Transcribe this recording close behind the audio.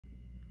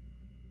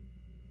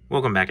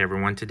Welcome back,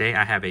 everyone. Today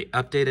I have a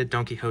updated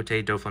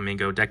Donquixote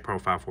Doflamingo deck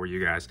profile for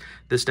you guys.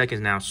 This deck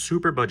is now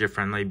super budget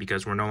friendly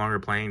because we're no longer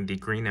playing the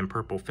green and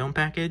purple film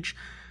package.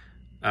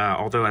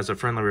 Although, as a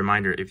friendly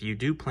reminder, if you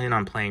do plan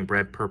on playing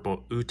red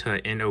purple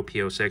Uta in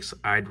OP06,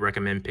 I'd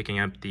recommend picking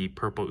up the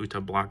purple Uta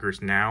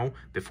blockers now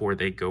before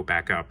they go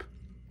back up.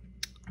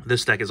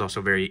 This deck is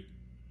also very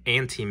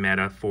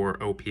anti-meta for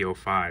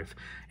OP05,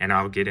 and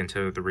I'll get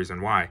into the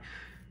reason why.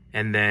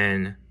 And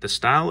then the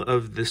style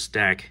of this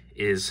deck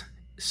is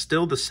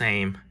still the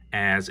same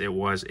as it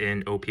was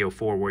in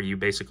OP04, where you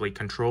basically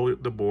control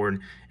the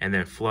board and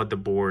then flood the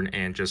board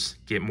and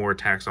just get more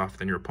attacks off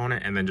than your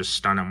opponent, and then just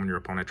stun them when your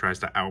opponent tries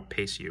to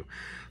outpace you.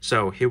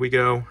 So here we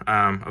go.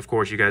 Of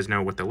course, you guys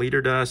know what the leader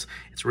does.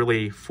 It's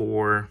really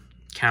for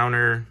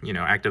counter,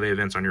 activate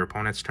events on your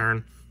opponent's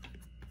turn.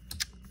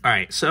 All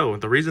right, so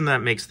the reason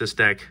that makes this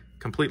deck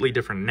completely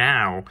different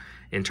now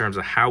in terms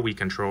of how we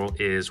control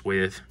is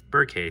with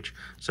Birdcage.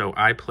 So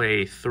I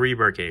play 3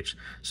 Birdcage.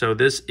 So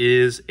this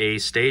is a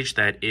stage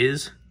that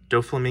is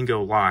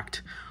Doflamingo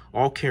locked.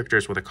 All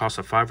characters with a cost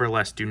of 5 or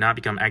less do not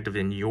become active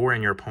in your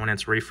and your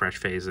opponent's refresh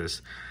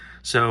phases.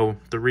 So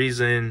the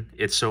reason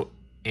it's so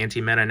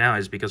anti-meta now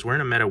is because we're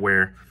in a meta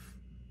where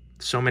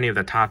so many of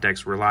the top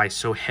decks rely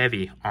so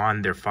heavy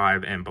on their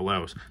 5 and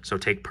belows. So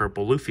take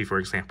Purple Luffy, for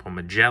example,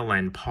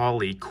 Magellan,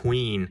 Polly,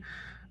 Queen,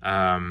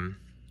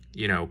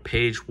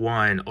 Page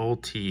 1,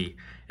 Ulti,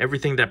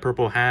 everything that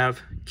Purple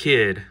have,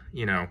 Kid,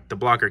 the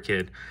blocker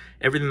Kid,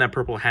 everything that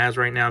Purple has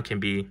right now can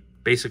be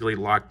basically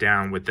locked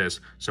down with this.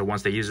 So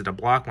once they use it to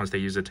block, once they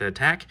use it to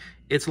attack,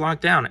 it's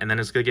locked down, and then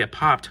it's going to get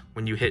popped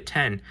when you hit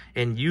 10,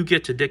 and you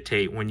get to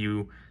dictate when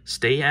you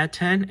stay at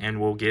 10, and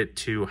we'll get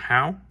to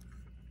how,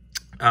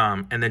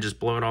 and then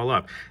just blow it all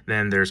up.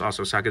 Then there's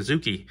also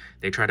Sakazuki.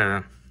 They try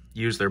to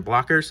use their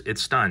blockers,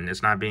 it's stunned.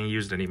 It's not being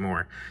used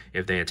anymore.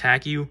 If they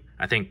attack you,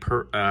 I think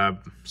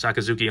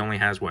Sakazuki only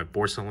has,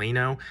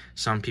 Borsalino.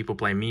 Some people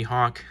play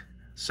Mihawk.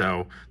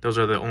 So those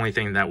are the only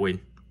thing that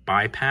would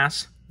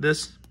bypass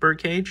this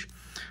Birdcage.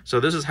 So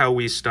this is how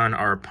we stun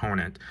our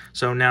opponent.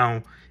 So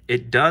now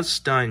it does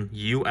stun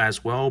you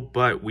as well,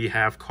 but we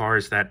have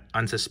cards that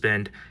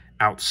unsuspend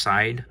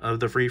outside of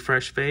the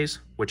refresh phase,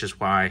 which is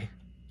why,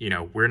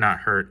 we're not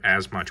hurt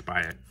as much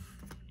by it.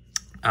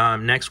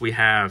 Next, we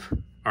have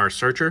our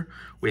Searcher.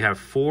 We have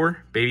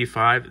 4, Baby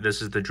 5.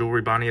 This is the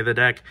Jewelry Bonnie of the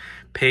deck.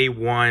 Pay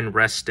 1,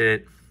 rest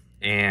it,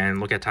 and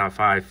look at top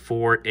 5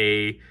 for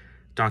a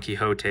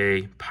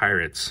Donquixote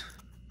Pirates.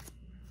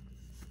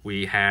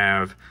 We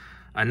have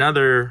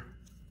another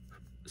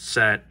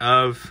set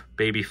of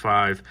Baby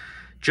 5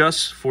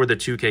 just for the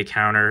 2K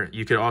counter.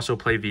 You could also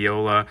play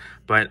Viola,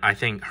 but I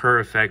think her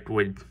effect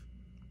would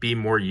be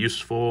more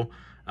useful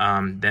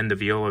than the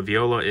Viola.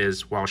 Viola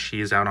is, while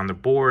she is out on the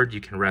board,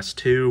 you can rest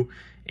 2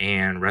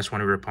 and rest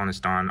one of your opponent's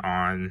Dawn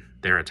on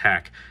their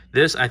attack.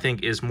 This, I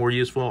think, is more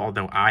useful,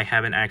 although I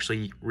haven't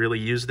actually really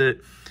used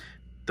it.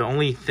 The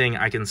only thing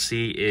I can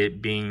see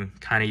it being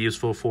kind of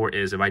useful for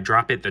is if I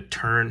drop it the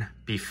turn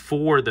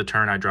before the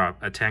turn I drop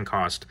a 10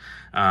 cost.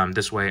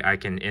 This way I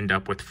can end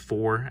up with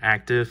 4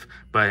 active.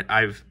 But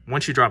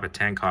once you drop a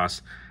 10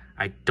 cost,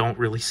 I don't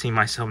really see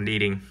myself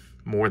needing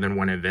more than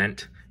 1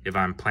 event if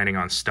I'm planning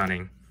on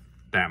stunning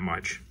that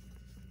much.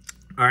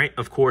 All right,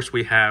 of course,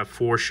 we have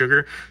 4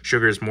 Sugar.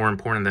 Sugar is more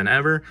important than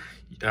ever.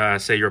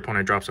 Say your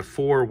opponent drops a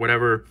 4,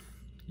 whatever,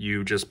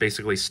 you just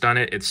basically stun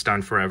it. It's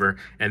stunned forever.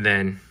 And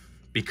then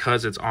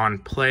because it's on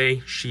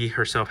play, she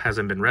herself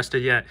hasn't been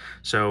rested yet.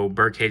 So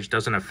Birdcage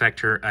doesn't affect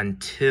her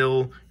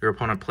until your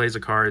opponent plays a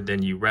card,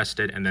 then you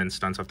rest it and then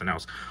stun something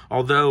else.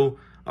 Although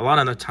a lot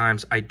of the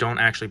times I don't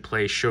actually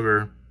play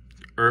Sugar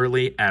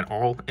early at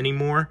all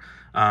anymore.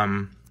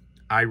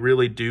 I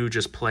really do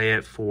just play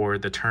it for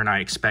the turn I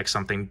expect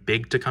something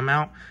big to come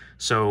out,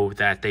 so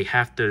that they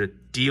have to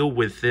deal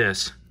with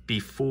this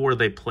before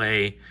they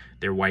play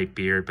their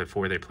Whitebeard,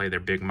 before they play their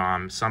Big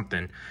Mom,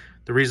 something.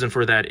 The reason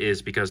for that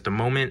is because the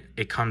moment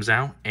it comes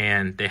out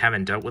and they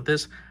haven't dealt with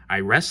this, I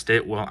rest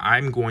it. Well,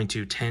 I'm going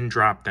to 10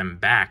 drop them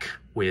back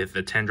with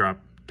the 10 drop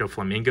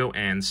Doflamingo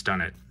and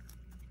stun it.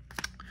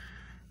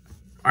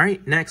 All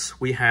right, next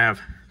we have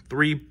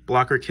 3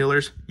 blocker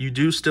killers. You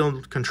do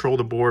still control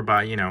the board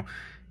by,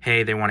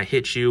 hey, they want to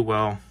hit you.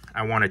 Well,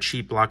 I want a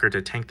cheap blocker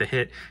to tank the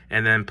hit,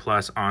 and then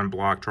plus on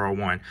block, draw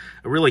 1.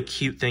 A really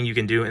cute thing you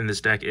can do in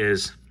this deck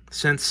is,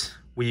 since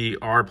we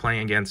are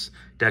playing against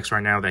decks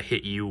right now that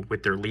hit you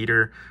with their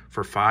leader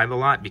for 5 a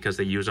lot because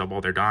they use up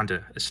all their Dawn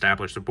to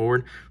establish the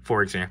board,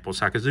 for example,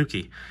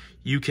 Sakazuki,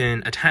 you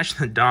can attach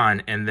the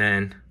Dawn and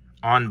then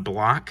on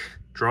block,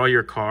 draw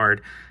your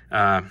card,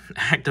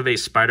 activate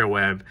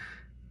Spiderweb,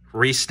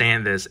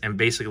 restand this, and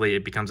basically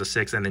it becomes a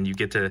 6, and then you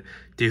get to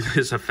do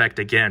this effect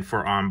again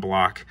for on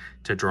block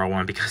to draw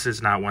 1 because it's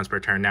not once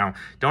per turn. Now,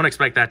 don't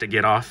expect that to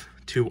get off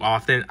too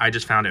often. I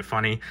just found it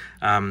funny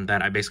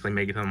that I basically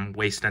make them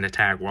waste an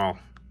attack while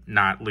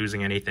not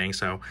losing anything.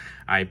 So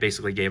I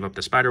basically gave up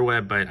the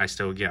Spiderweb, but I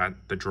still got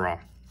the draw.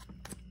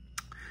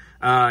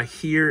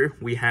 Here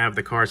we have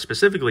the card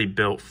specifically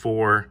built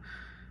for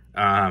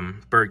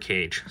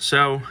Birdcage.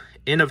 So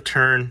end of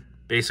turn,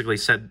 basically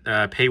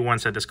pay 1,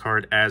 set this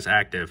card as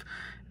active.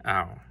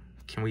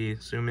 Can we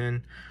zoom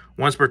in?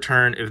 Once per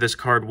turn, if this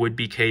card would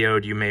be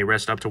KO'd, you may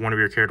rest up to one of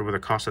your characters with a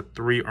cost of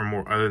 3 or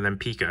more other than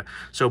Pika.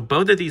 So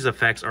both of these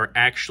effects are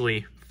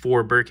actually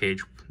for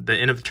Birdcage. The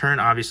end of the turn,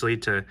 obviously,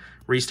 to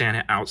restand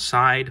it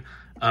outside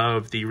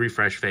of the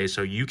refresh phase,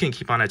 so you can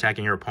keep on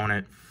attacking your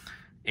opponent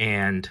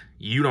and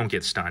you don't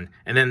get stunned.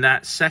 And then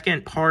that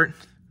second part,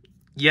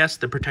 yes,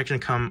 the protection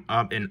come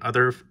up in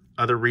other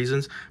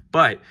reasons,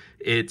 but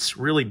it's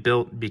really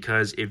built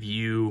because if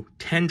you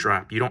 10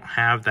 drop, you don't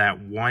have that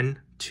 1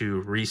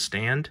 to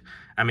restand.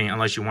 I mean,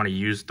 unless you want to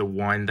use the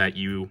 1 that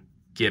you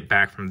get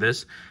back from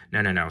this.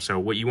 No. So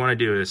what you want to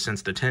do is,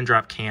 since the 10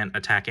 drop can't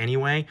attack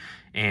anyway,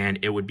 and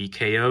it would be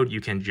KO'd,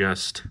 you can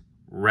just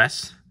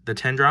rest the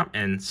 10 drop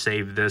and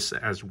save this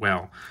as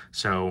well.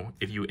 So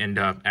if you end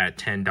up at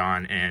 10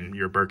 Dawn and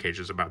your Birdcage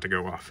is about to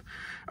go off.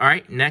 All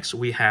right, next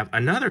we have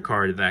another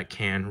card that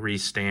can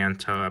restand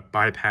to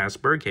bypass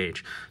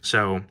Birdcage.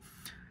 So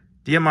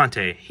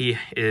Diamante, he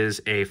is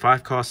a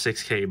 5-cost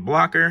 6k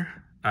blocker.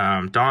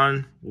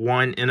 Dawn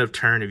 1, end of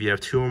turn. If you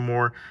have 2 or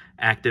more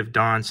active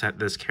Dawn, set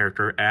this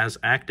character as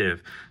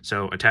active.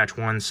 So attach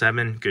 1,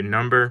 7, good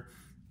number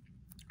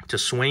to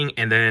swing,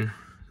 and then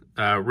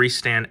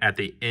restand at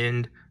the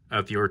end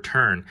of your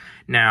turn.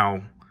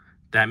 Now,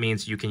 that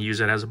means you can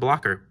use it as a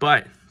blocker,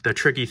 but the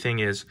tricky thing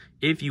is,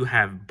 if you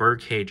have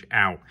Birdcage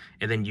out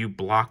and then you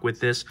block with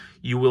this,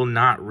 you will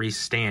not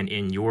restand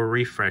in your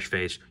refresh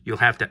phase. You'll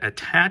have to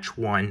attach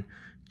 1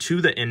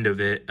 to the end of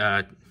it,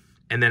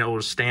 and then it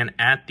will stand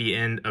at the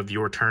end of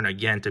your turn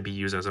again to be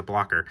used as a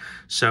blocker.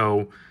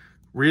 So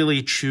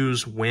really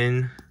choose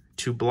when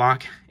to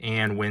block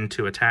and when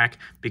to attack,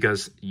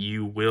 because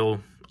you will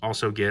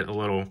also get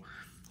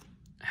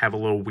have a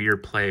little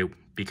weird play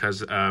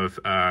because of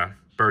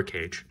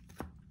Birdcage.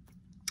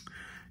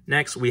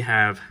 Next, we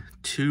have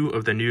 2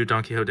 of the new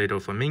Donquixote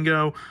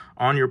Doflamingo.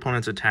 On your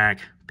opponent's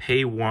attack,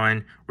 pay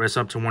 1, rest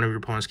up to one of your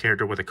opponent's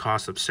character with a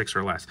cost of 6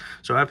 or less.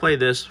 So I play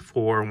this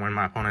for when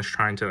my opponent's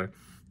trying to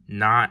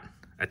not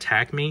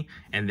attack me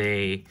and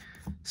they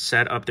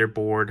set up their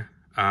board.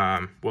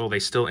 Well, they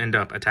still end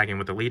up attacking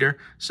with the leader.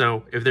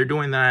 So if they're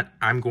doing that,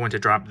 I'm going to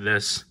drop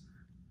this,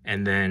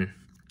 and then,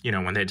 you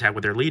know, when they attack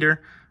with their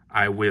leader,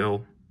 I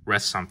will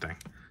rest something.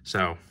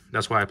 So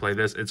that's why I play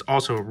this. It's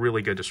also a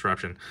really good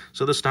disruption.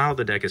 So the style of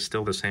the deck is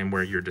still the same,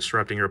 where you're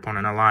disrupting your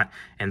opponent a lot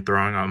and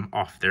throwing them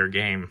off their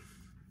game.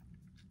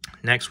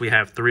 Next, we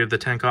have 3 of the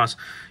 10 costs.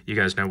 You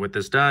guys know what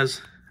this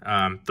does.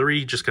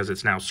 3, just because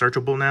it's now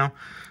searchable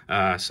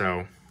now.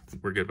 So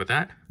we're good with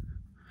that.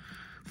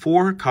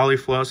 4,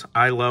 Caulifloss.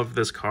 I love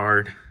this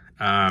card.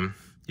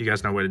 You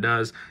guys know what it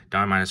does.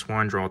 Die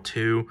 -1, draw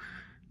 2,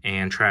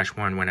 and trash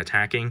 1 when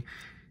attacking.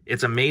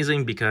 It's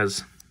amazing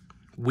because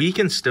we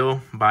can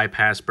still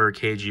bypass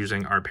Birdcage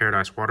using our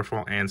Paradise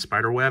Waterfall and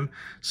Spiderweb,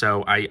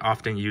 so I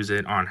often use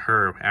it on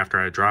her after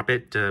I drop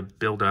it to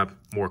build up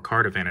more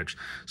card advantage.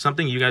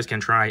 Something you guys can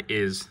try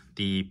is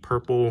the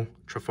purple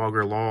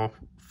Trafalgar Law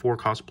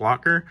 4-cost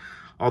blocker,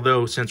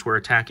 although since we're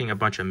attacking a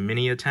bunch of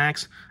mini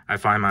attacks, I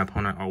find my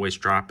opponent always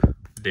drop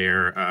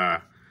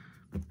their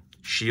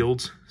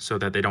shields so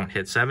that they don't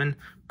hit 7,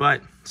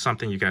 but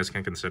something you guys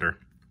can consider.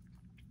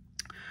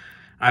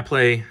 I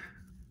play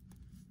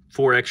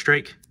 4X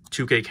Drake,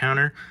 2k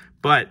counter,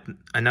 but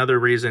another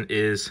reason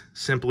is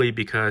simply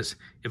because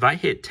if I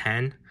hit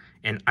 10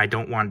 and I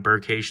don't want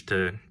Birdcage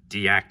to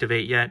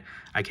deactivate yet,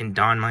 I can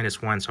Dawn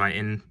 -1, so I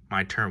end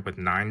my turn with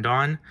 9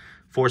 Dawn,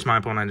 force my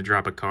opponent to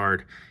drop a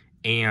card,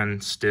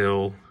 and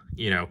still,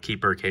 you know, keep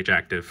Birdcage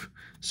active.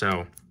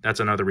 So that's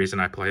another reason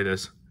I play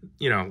this.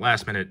 You know,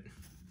 last minute.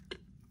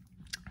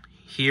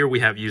 Here we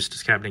have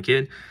Eustace Captain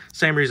Kidd.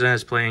 Same reason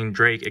as playing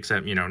Drake,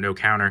 except, you know, no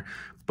counter,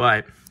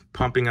 but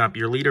pumping up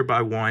your leader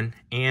by 1,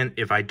 and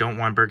if I don't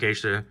want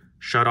Birdcage to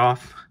shut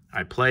off,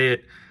 I play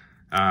it,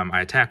 I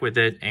attack with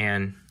it,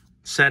 and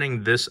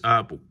setting this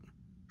up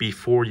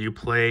before you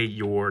play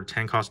your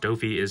 10-cost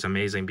Dofi is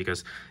amazing,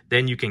 because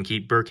then you can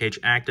keep Birdcage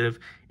active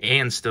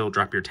and still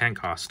drop your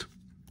 10-cost.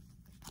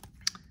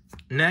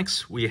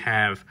 Next, we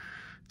have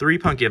 3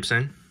 Punk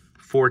Gibson,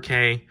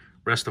 4k,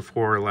 rest of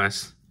 4 or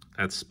less.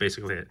 That's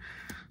basically it.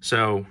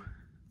 So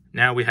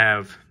now we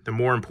have the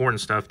more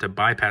important stuff to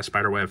bypass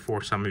Spiderweb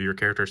for some of your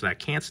characters that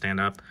can't stand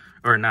up,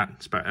 or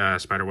not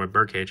Spiderweb,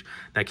 Birdcage,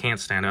 that can't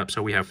stand up.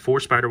 So we have 4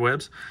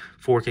 Spiderwebs,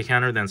 4k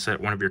counter, then set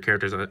one of your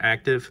characters as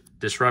active.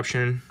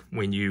 Disruption,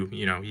 when you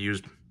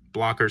use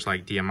blockers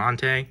like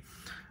Diamante,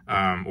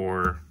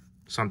 or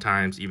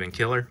sometimes even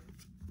Killer.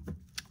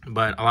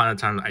 But a lot of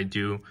times I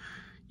do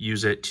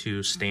use it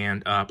to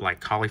stand up like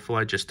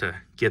Caulifloss, just to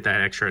get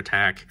that extra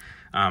attack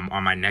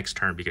on my next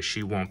turn, because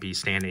she won't be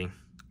standing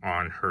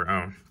on her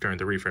own during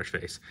the refresh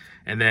phase.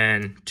 And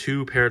then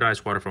 2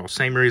 Paradise Waterfall,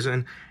 same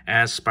reason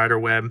as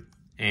Spiderweb,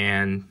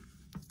 and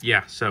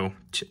yeah, so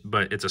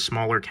but it's a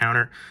smaller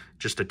counter,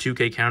 just a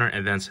 2k counter,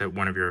 and then set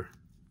one of your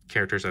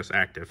characters as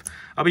active.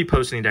 I'll be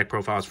posting deck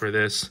profiles for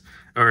this,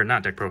 or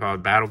not deck profile,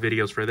 battle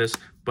videos for this,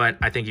 but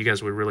I think you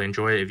guys would really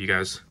enjoy it if you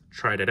guys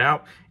tried it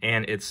out,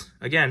 and it's,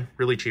 again,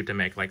 really cheap to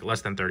make, like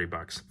less than 30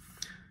 bucks.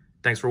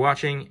 Thanks for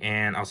watching,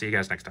 and I'll see you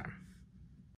guys next time.